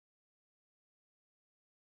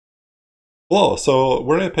Hello, so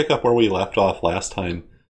we're going to pick up where we left off last time,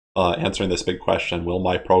 answering this big question, will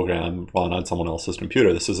my program run on someone else's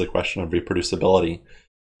computer? This is a question of reproducibility.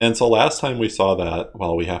 And so last time we saw that,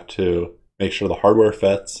 well, we have to make sure the hardware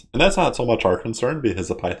fits, and that's not so much our concern because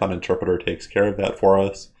the Python interpreter takes care of that for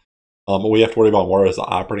us. What we have to worry about more is the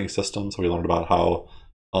operating system. So we learned about how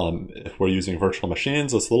if we're using virtual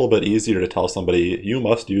machines, it's a little bit easier to tell somebody, you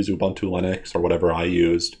must use Ubuntu Linux or whatever I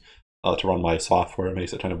used to run my software. It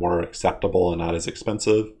makes it kind of more acceptable and not as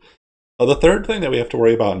expensive. The third thing that we have to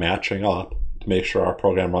worry about matching up to make sure our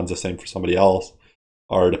program runs the same for somebody else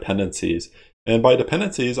are dependencies. And by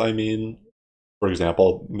dependencies, I mean, for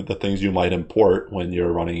example, the things you might import when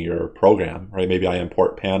you're running your program, right? Maybe I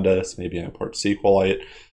import pandas, maybe I import SQLite.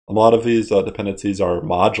 A lot of these dependencies are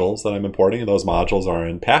modules that I'm importing, and those modules are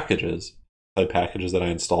in packages, type packages that I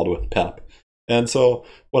installed with pip. And so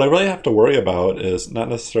what I really have to worry about is not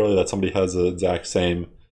necessarily that somebody has the exact same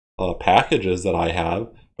packages that I have,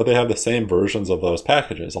 but they have the same versions of those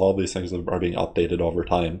packages. All of these things are being updated over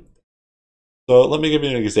time. So let me give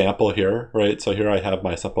you an example here, right? So here I have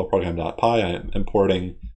my simple program.py. I'm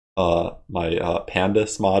importing my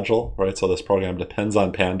pandas module, right? So this program depends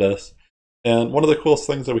on pandas. And one of the coolest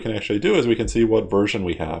things that we can actually do is we can see what version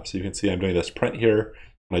we have. So you can see I'm doing this print here.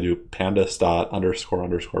 When I do pandas dot underscore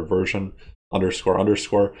underscore version underscore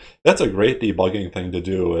underscore. That's a great debugging thing to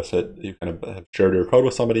do. If you kind of have shared your code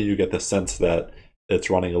with somebody, you get the sense that it's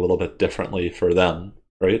running a little bit differently for them,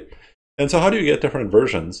 right? And so how do you get different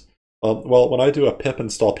versions? Well, when I do a pip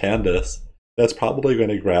install pandas, that's probably going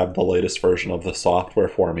to grab the latest version of the software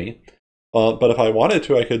for me. But if I wanted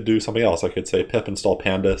to, I could do something else. I could say pip install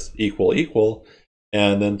pandas equal,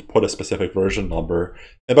 and then put a specific version number.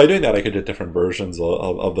 And by doing that, I could get different versions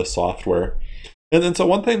of the software. And then so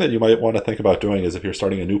one thing that you might want to think about doing is if you're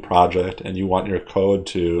starting a new project and you want your code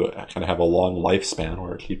to kind of have a long lifespan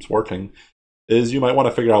where it keeps working, is you might want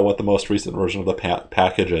to figure out what the most recent version of the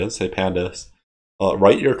package is, say pandas,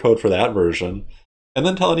 write your code for that version, and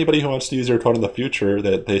then tell anybody who wants to use your code in the future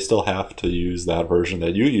that they still have to use that version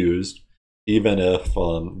that you used, even if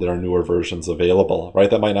there are newer versions available, right?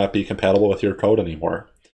 That might not be compatible with your code anymore.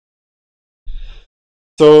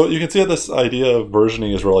 So you can see that this idea of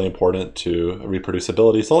versioning is really important to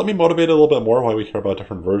reproducibility. So let me motivate a little bit more why we care about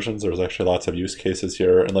different versions. There's actually lots of use cases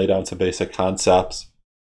here and lay down some basic concepts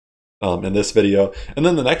in this video. And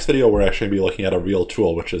then the next video, we're actually going to be looking at a real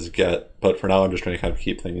tool, which is Git. But for now, I'm just trying to kind of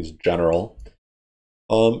keep things general.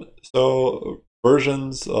 So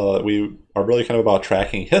versions, we are really kind of about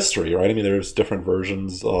tracking history, right? I mean, there's different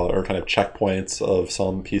versions or kind of checkpoints of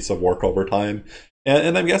some piece of work over time.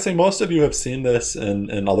 And I'm guessing most of you have seen this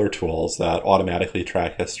in other tools that automatically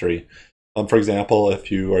track history. For example,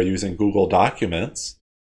 if you are using Google Documents,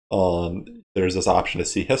 there's this option to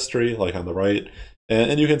see history, like on the right.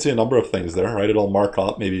 And you can see a number of things there, right? It'll mark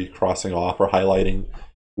up, maybe crossing off or highlighting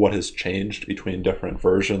what has changed between different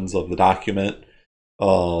versions of the document.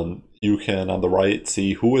 You can, on the right,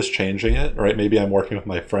 see who is changing it, right? Maybe I'm working with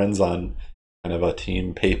my friends on kind of a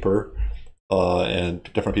team paper. And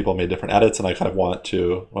different people made different edits, and I kind of want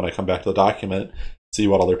to, when I come back to the document, see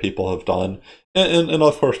what other people have done. And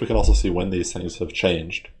of course, we can also see when these things have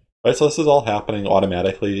changed. Right? So this is all happening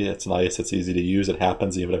automatically. It's nice, it's easy to use, it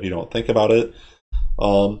happens even if you don't think about it.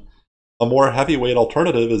 A more heavyweight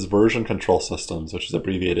alternative is version control systems, which is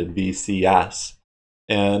abbreviated VCS.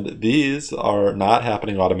 And these are not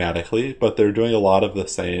happening automatically, but they're doing a lot of the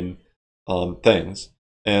same things.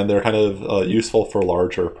 And they're kind of useful for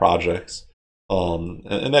larger projects.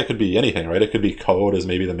 And that could be anything, right? It could be code as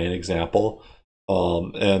maybe the main example.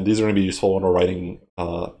 And these are going to be useful when we're writing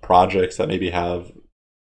projects that maybe have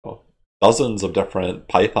dozens of different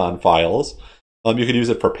Python files. You could use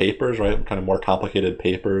it for papers, right? Kind of more complicated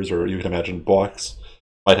papers, or you can imagine books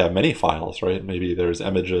might have many files, right? Maybe there's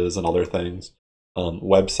images and other things.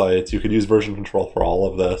 Websites, you could use version control for all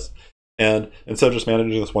of this. And instead of just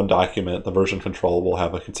managing this one document, the version control will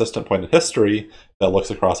have a consistent point in history that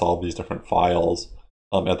looks across all of these different files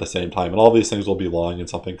at the same time. And all of these things will belong in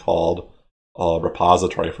something called a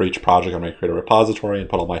repository. For each project, I'm going to create a repository and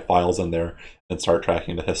put all my files in there and start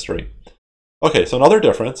tracking the history. Okay, so another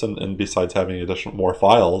difference, and besides having more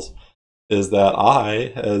files, is that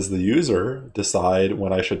I, as the user, decide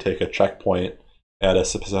when I should take a checkpoint at a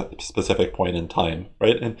specific point in time,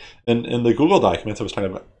 right? And in the Google documents, it was kind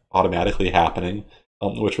of automatically happening,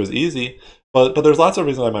 which was easy, but there's lots of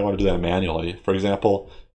reasons I might want to do that manually. For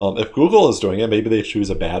example, if Google is doing it, maybe they choose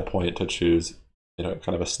a bad point to choose, kind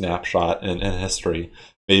of a snapshot in history.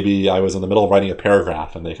 Maybe I was in the middle of writing a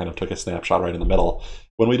paragraph and they kind of took a snapshot right in the middle.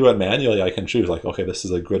 When we do it manually, I can choose like, okay, this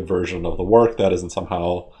is a good version of the work that isn't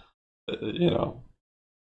somehow,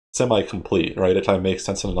 semi-complete, right? It kind of makes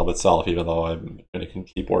sense in and of itself, even though I'm going to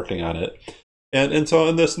keep working on it. And so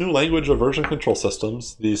in this new language of version control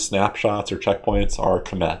systems, these snapshots or checkpoints are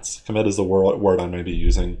commits. Commit is the word I'm going to be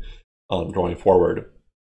using going forward.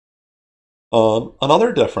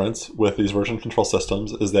 Another difference with these version control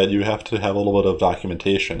systems is that you have to have a little bit of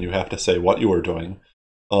documentation. You have to say what you are doing.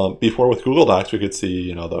 Before with Google Docs, we could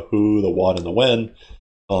see, the who, the what, and the when.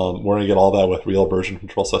 We're going to get all that with real version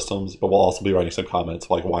control systems, but we'll also be writing some comments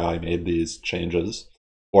like why I made these changes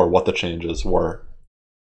or what the changes were.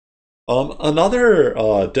 Another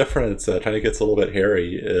difference that kind of gets a little bit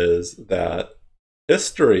hairy is that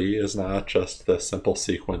history is not just the simple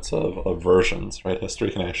sequence of versions, right?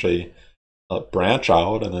 History can actually branch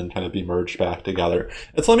out and then kind of be merged back together.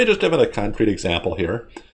 And so let me just give it a concrete example here.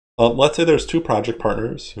 Let's say there's two project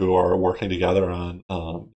partners who are working together on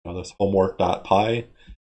this homework.py,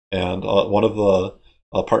 and one of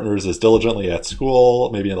the partners is diligently at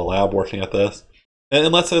school, maybe in the lab working at this.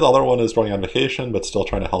 And let's say the other one is going on vacation, but still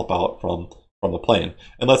trying to help out from the plane.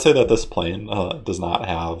 And let's say that this plane does not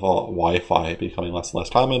have Wi-Fi, becoming less and less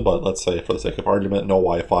common, but let's say for the sake of argument, no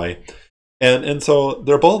Wi-Fi. And so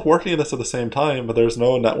they're both working at this at the same time, but there's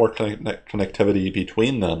no network connectivity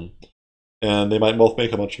between them. And they might both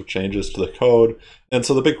make a bunch of changes to the code. And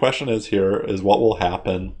so the big question is what will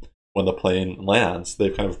happen when the plane lands?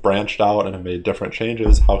 They've kind of branched out and have made different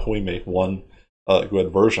changes. How can we make one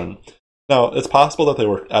good version? Now, it's possible that they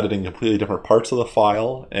were editing completely different parts of the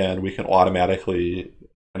file, and we can automatically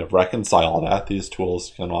kind of reconcile that. These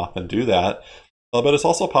tools can often do that. But it's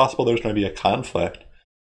also possible there's going to be a conflict.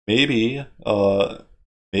 Maybe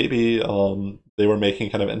they were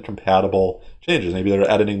making kind of incompatible changes. Maybe they're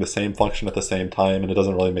editing the same function at the same time, and it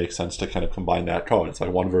doesn't really make sense to kind of combine that code. It's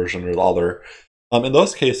like one version or the other. In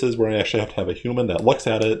those cases, we're going to actually have to have a human that looks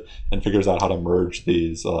at it and figures out how to merge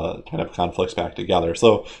these kind of conflicts back together.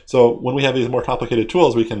 So when we have these more complicated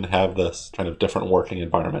tools, we can have this kind of different working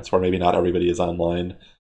environments where maybe not everybody is online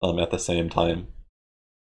at the same time.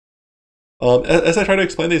 As I try to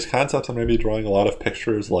explain these concepts, I'm going to be drawing a lot of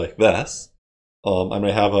pictures like this. I'm going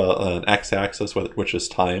to have an x-axis, which is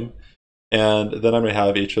time. And then I'm going to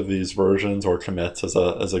have each of these versions or commits as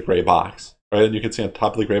a gray box. Right, and you can see on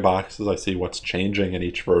top of the gray boxes, I see what's changing in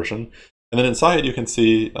each version. And then inside, you can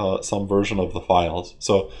see some version of the files.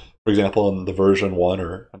 So, for example, in the version 1,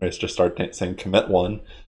 or I'm going to just start saying commit 1,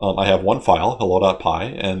 I have one file,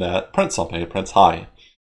 hello.py, and that prints something. It prints hi.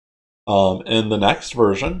 In the next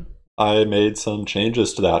version, I made some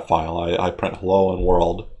changes to that file. I print hello and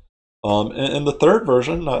world. In the third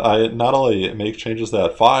version, I not only make changes to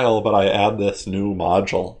that file, but I add this new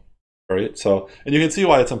module. Right? So, and you can see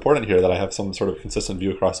why it's important here that I have some sort of consistent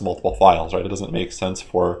view across multiple files, right? It doesn't make sense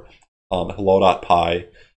for hello.py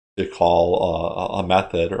to call a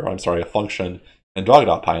method, or I'm sorry, a function in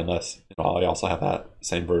dog.py unless I also have that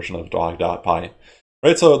same version of dog.py.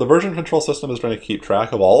 Right? So the version control system is going to keep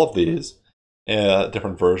track of all of these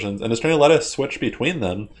different versions, and it's going to let us switch between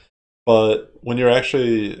them. But when you're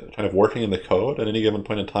actually kind of working in the code at any given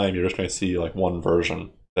point in time, you're just going to see like one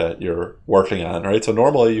version that you're working on, right? So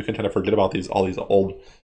normally you can kind of forget about all these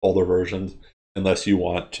older versions unless you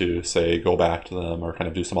want to, say, go back to them or kind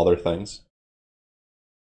of do some other things.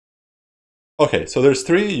 Okay, so there's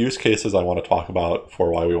three use cases I want to talk about for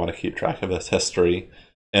why we want to keep track of this history.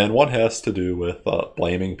 And one has to do with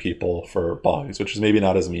blaming people for bugs, which is maybe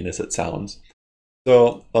not as mean as it sounds.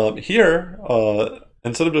 So here,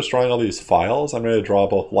 instead of just drawing all these files, I'm going to draw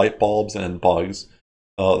both light bulbs and bugs.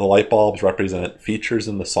 The light bulbs represent features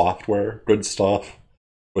in the software, good stuff,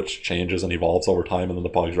 which changes and evolves over time, and then the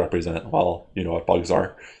bugs represent, well, you know what bugs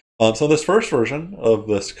are. So in this first version of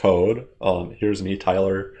this code, here's me,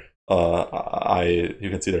 Tyler. You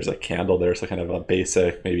can see there's a candle there, so kind of a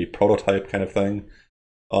basic, maybe prototype kind of thing.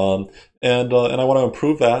 And I want to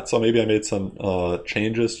improve that, so maybe I made some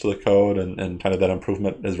changes to the code, and kind of that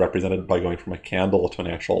improvement is represented by going from a candle to an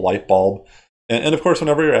actual light bulb. And of course,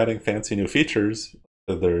 whenever you're adding fancy new features,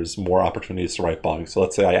 there's more opportunities to write bugs. So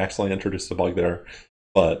let's say I accidentally introduced a bug there,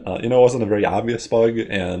 but it wasn't a very obvious bug,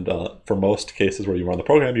 and for most cases where you run the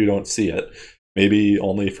program, you don't see it. Maybe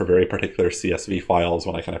only for very particular CSV files,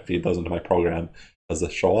 when I kind of feed those into my program, does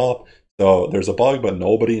this show up. So there's a bug, but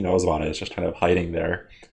nobody knows about it. It's just kind of hiding there.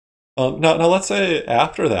 Now let's say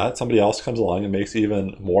after that, somebody else comes along and makes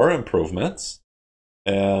even more improvements,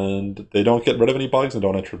 and they don't get rid of any bugs and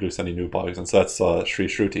don't introduce any new bugs. And so that's Sri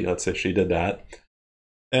Shruti. Let's say she did that.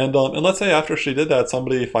 And let's say after she did that,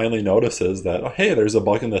 somebody finally notices that, oh, hey, there's a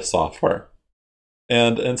bug in this software.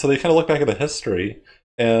 And so they kind of look back at the history,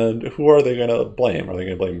 and who are they going to blame? Are they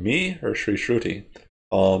going to blame me or Sri Shruti?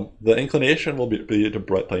 the inclination will be to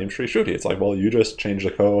blame Shruti. It's like, well, you just changed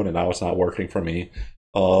the code and now it's not working for me.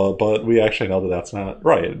 But we actually know that that's not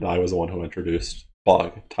right. I was the one who introduced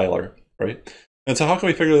bug, Tyler, right? And so how can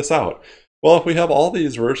we figure this out? Well, if we have all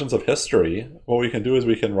these versions of history, what we can do is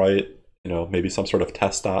we can write, maybe some sort of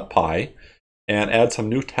test.py and add some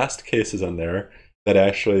new test cases in there that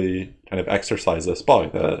actually kind of exercise this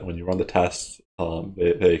bug. That when you run the tests,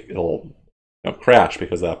 it'll crash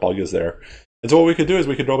because that bug is there. And so what we could do is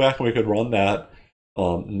we could go back and we could run that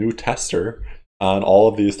new tester on all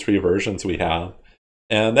of these 3 versions we have.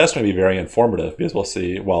 And that's going to be very informative because we'll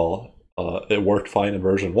see, well, it worked fine in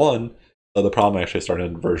version 1. The problem actually started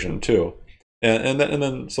in version 2. And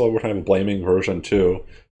then so we're kind of blaming version 2,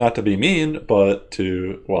 not to be mean, but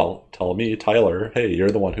to, well, tell me, Tyler, hey,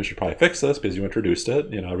 you're the one who should probably fix this because you introduced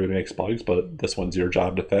it. Everybody makes bugs, but this one's your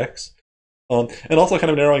job to fix. And also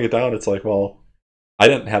kind of narrowing it down, it's like, well, I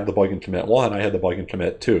didn't have the bug in commit 1, I had the bug in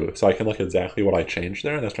commit 2. So I can look at exactly what I changed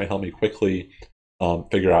there, and that's going to help me quickly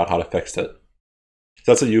figure out how to fix it.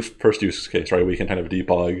 So that's a first use case, right? We can kind of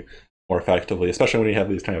debug more effectively, especially when you have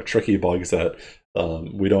these kind of tricky bugs that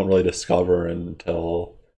we don't really discover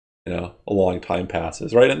until a long time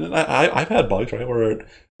passes, right? And I've had bugs, right, where it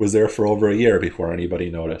was there for over a year before anybody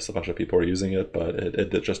noticed. A bunch of people were using it, but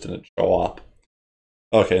it just didn't show up.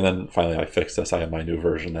 Okay, and then finally I fixed this. I have my new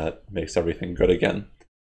version that makes everything good again.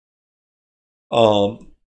 Another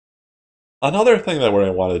thing that we're going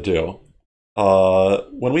to want to do,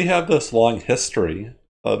 when we have this long history,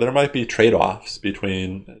 there might be trade-offs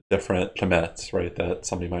between different commits, right, that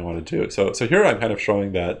somebody might want to do. So here I'm kind of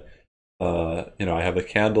showing that, I have the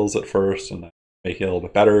candles at first and I make it a little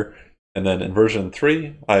bit better. And then in version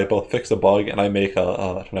 3, I both fix a bug and I make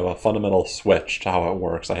a kind of a fundamental switch to how it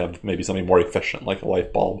works. I have maybe something more efficient, like a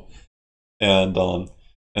light bulb. And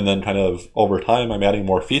then kind of over time, I'm adding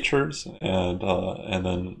more features and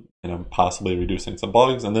then possibly reducing some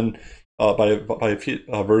bugs. And then by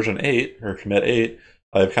version 8 or commit 8,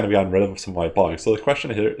 I've kind of gotten rid of some of my bugs. So the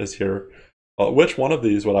question here is which one of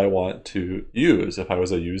these would I want to use if I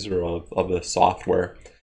was a user of this software?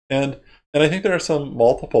 And I think there are some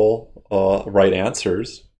multiple right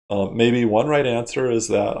answers. Maybe one right answer is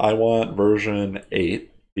that I want version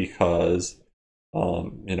 8 because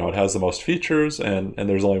it has the most features and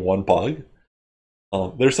there's only one bug.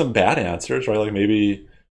 There's some bad answers, right? Like maybe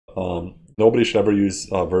nobody should ever use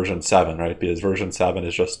version 7, right? Because version 7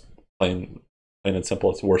 is just plain and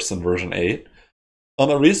simple. It's worse than version 8.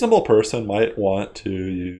 A reasonable person might want to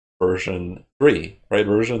use version 3, right?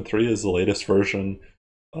 Version 3 is the latest version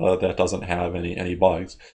that doesn't have any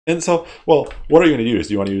bugs. And so, well, what are you going to use?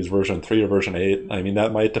 Do you want to use version 3 or version 8? I mean,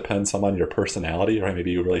 that might depend some on your personality, right?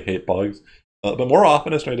 Maybe you really hate bugs. But more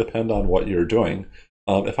often, it's going to depend on what you're doing.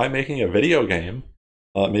 If I'm making a video game,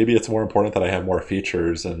 maybe it's more important that I have more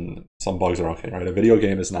features and some bugs are okay, right? A video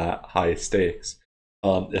game is not high stakes.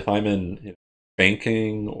 If I'm in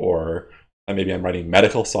banking or maybe I'm writing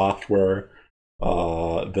medical software,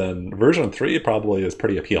 then version 3 probably is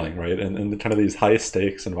pretty appealing, right? And in kind of these high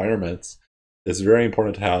stakes environments, it's very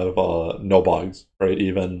important to have no bugs, right?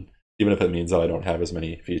 Even if it means that I don't have as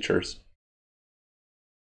many features.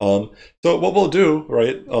 So what we'll do,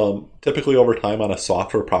 right, typically over time on a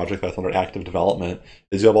software project that's under active development,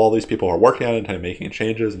 is you have all these people who are working on it and kind of making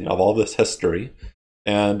changes, and you have all this history.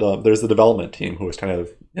 And there's the development team who is kind of,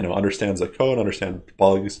 understands the code, understands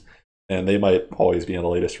bugs, and they might always be on the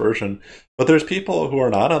latest version. But there's people who are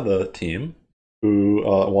not on the team who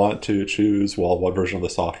want to choose, well, what version of the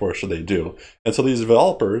software should they do? And so these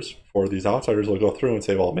developers, for these outsiders, will go through and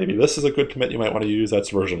say, well, maybe this is a good commit you might want to use. That's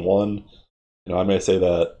version 1. I may say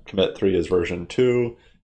that commit 3 is version 2,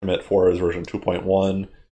 commit 4 is version 2.1.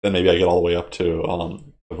 Then maybe I get all the way up to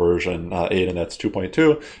version 8, and that's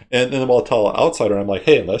 2.2. And then I'll tell an outsider, I'm like,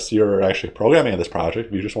 hey, unless you're actually programming this project,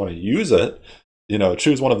 if you just want to use it,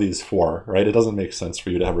 choose one of these 4, right? It doesn't make sense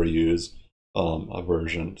for you to ever use a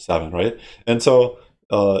version 7, right? And so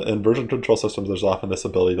in version control systems, there's often this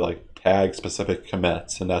ability to like tag specific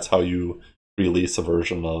commits, and that's how you release a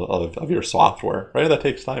version of your software, right? That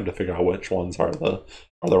takes time to figure out which ones are the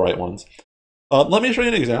right ones. Let me show you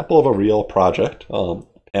an example of a real project.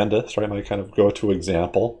 Pandas, right? My kind of go-to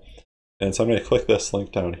example. And so I'm going to click this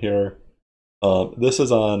link down here. This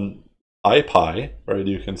is on PyPy, right?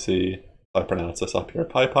 You can see, if I pronounce this up here,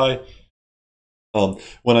 PyPy.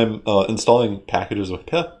 When I'm installing packages with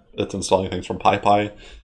pip, it's installing things from PyPy.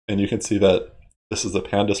 And you can see that this is the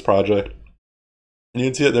Pandas project. And you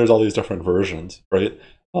can see that there's all these different versions, right?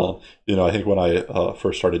 I think when I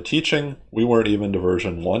first started teaching, we weren't even to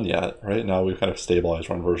version 1 yet, right? Now we've kind of stabilized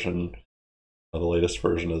on version, the latest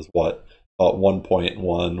version is what?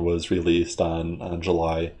 1.1 was released on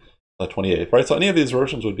July 28th, right? So any of these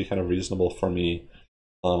versions would be kind of reasonable for me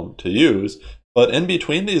to use. But in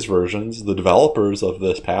between these versions, the developers of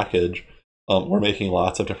this package were making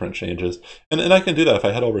lots of different changes. And I can do that if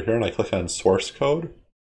I head over here and I click on source code.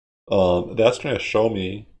 That's going to show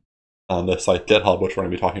me on this site GitHub, which we're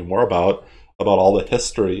going to be talking more about all the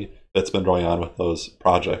history that's been going on with those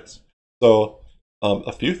projects. So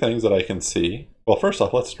a few things that I can see. Well, first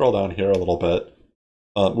off, let's scroll down here a little bit.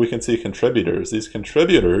 We can see contributors. These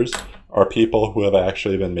contributors are people who have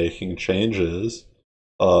actually been making changes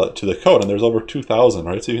to the code, and there's over 2,000,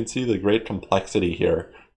 right? So you can see the great complexity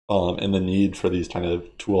here and the need for these kind of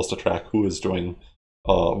tools to track who is doing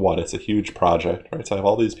what. It's a huge project, right? So I have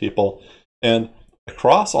all these people, and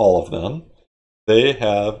across all of them, they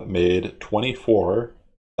have made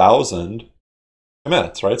 24,000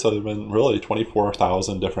 commits, right? So there have been really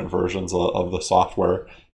 24,000 different versions of the software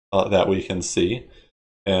that we can see.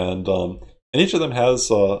 And each of them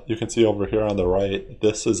has, you can see over here on the right,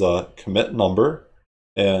 this is a commit number.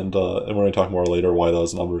 And we're going to talk more later why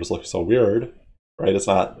those numbers look so weird, right? It's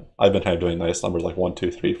not, I've been kind of doing nice numbers like 1,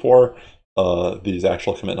 2, 3, 4. These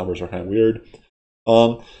actual commit numbers are kind of weird.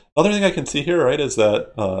 Another thing I can see here, right, is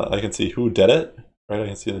that I can see who did it, right? I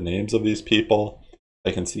can see the names of these people.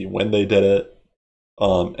 I can see when they did it.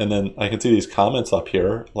 And then I can see these comments up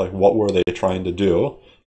here, like what were they trying to do?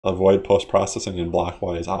 Avoid post-processing in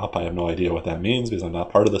blockwise op. I have no idea what that means because I'm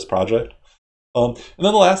not part of this project. And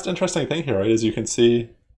then the last interesting thing here, right, is you can see,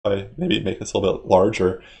 if I maybe make this a little bit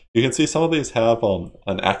larger, you can see some of these have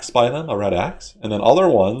an X by them, a red X, and then other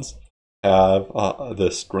ones have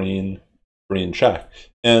this green check.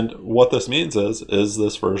 And what this means is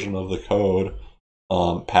this version of the code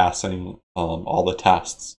passing all the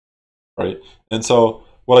tests, right? And so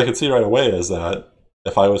what I could see right away is that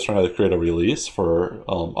if I was trying to create a release for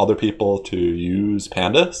other people to use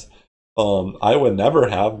Pandas, I would never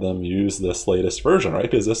have them use this latest version, right?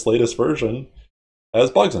 Because this latest version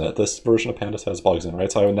has bugs in it. This version of Pandas has bugs in it,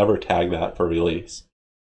 right? So I would never tag that for release.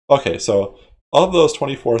 Okay, so of those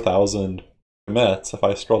 24,000 commits, if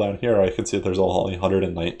I scroll down here, I can see that there's only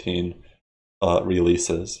 119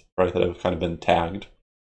 releases, right, that have kind of been tagged.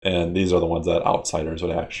 And these are the ones that outsiders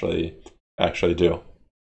would actually do.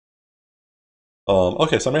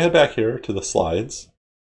 Okay, so I'm going to head back here to the slides.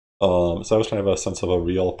 So I was trying to have a sense of a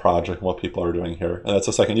real project and what people are doing here. And that's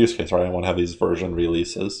a second use case, right? I want to have these version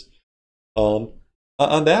releases. On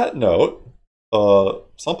that note,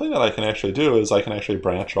 something that I can actually do is I can actually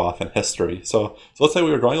branch off in history. So let's say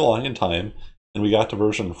we were going along in time and we got to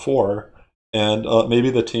version 4, and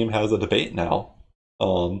maybe the team has a debate now.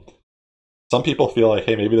 Some people feel like,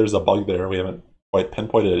 hey, maybe there's a bug there. We haven't quite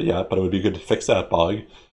pinpointed it yet, but it would be good to fix that bug.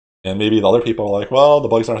 And maybe the other people are like, well, the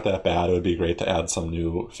bugs aren't that bad. It would be great to add some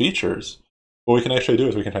new features. What we can actually do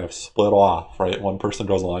is we can kind of split off, right? One person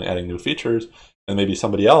goes along adding new features, and maybe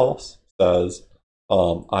somebody else says,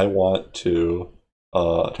 I want to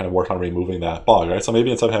kind of work on removing that bug, right? So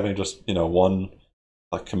maybe instead of having just, one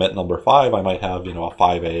commit number 5, I might have, a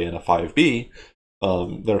 5A and a 5B.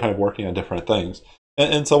 They're kind of working on different things.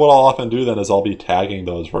 And so what I'll often do then is I'll be tagging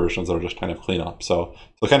those versions that are just kind of cleanup. So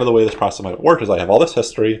kind of the way this process might work is I have all this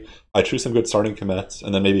history, I choose some good starting commits,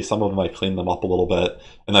 and then maybe some of them I clean them up a little bit,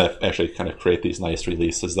 and then I actually kind of create these nice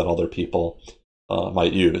releases that other people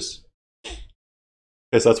might use.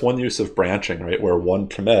 Okay, so that's one use of branching, right? Where one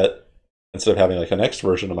commit, instead of having like a next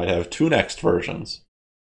version, it might have 2 next versions.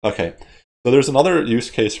 Okay, so there's another use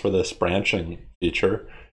case for this branching feature.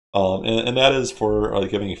 And that is for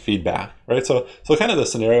giving feedback, right? So kind of the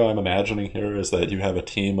scenario I'm imagining here is that you have a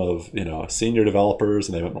team of senior developers,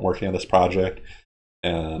 and they've been working on this project,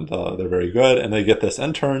 and they're very good, and they get this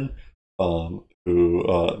intern who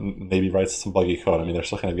maybe writes some buggy code. I mean, they're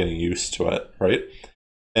still kind of getting used to it, right?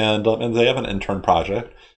 And they have an intern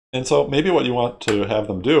project, and so maybe what you want to have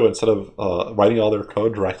them do instead of writing all their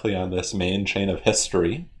code directly on this main chain of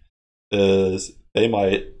history is they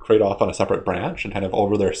might create off on a separate branch and kind of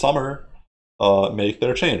over their summer make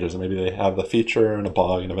their changes. And maybe they have the feature and a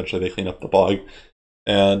bug, and eventually they clean up the bug.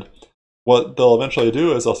 And what they'll eventually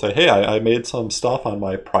do is they'll say, hey, I made some stuff on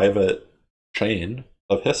my private chain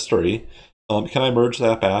of history. Can I merge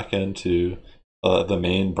that back into the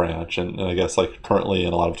main branch? And I guess like currently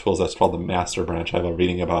in a lot of tools that's called the master branch. I have a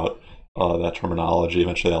reading about that terminology.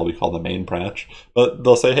 Eventually that'll be called the main branch. But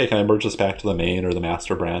they'll say, hey, can I merge this back to the main or the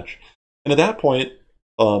master branch? And at that point,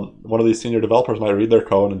 one of these senior developers might read their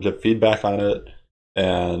code and give feedback on it,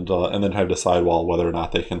 and then kind of decide, well, whether or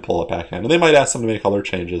not they can pull it back in. And they might ask them to make other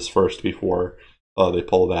changes first before they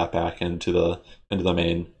pull that back into the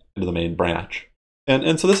main branch.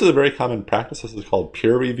 And so this is a very common practice. This is called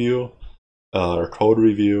peer review. or code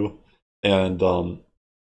review, and I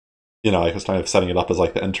was kind of setting it up as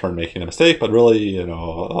like the intern making a mistake, but really,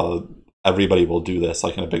 everybody will do this,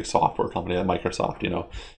 like in a big software company like Microsoft.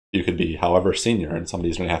 You could be however senior, and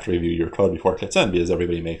somebody's going to have to review your code before it gets in because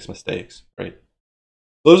everybody makes mistakes, right?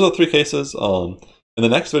 Those are the 3 cases. In the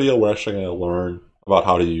next video, we're actually going to learn about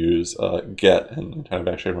how to use Git and kind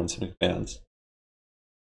of actually run some commands.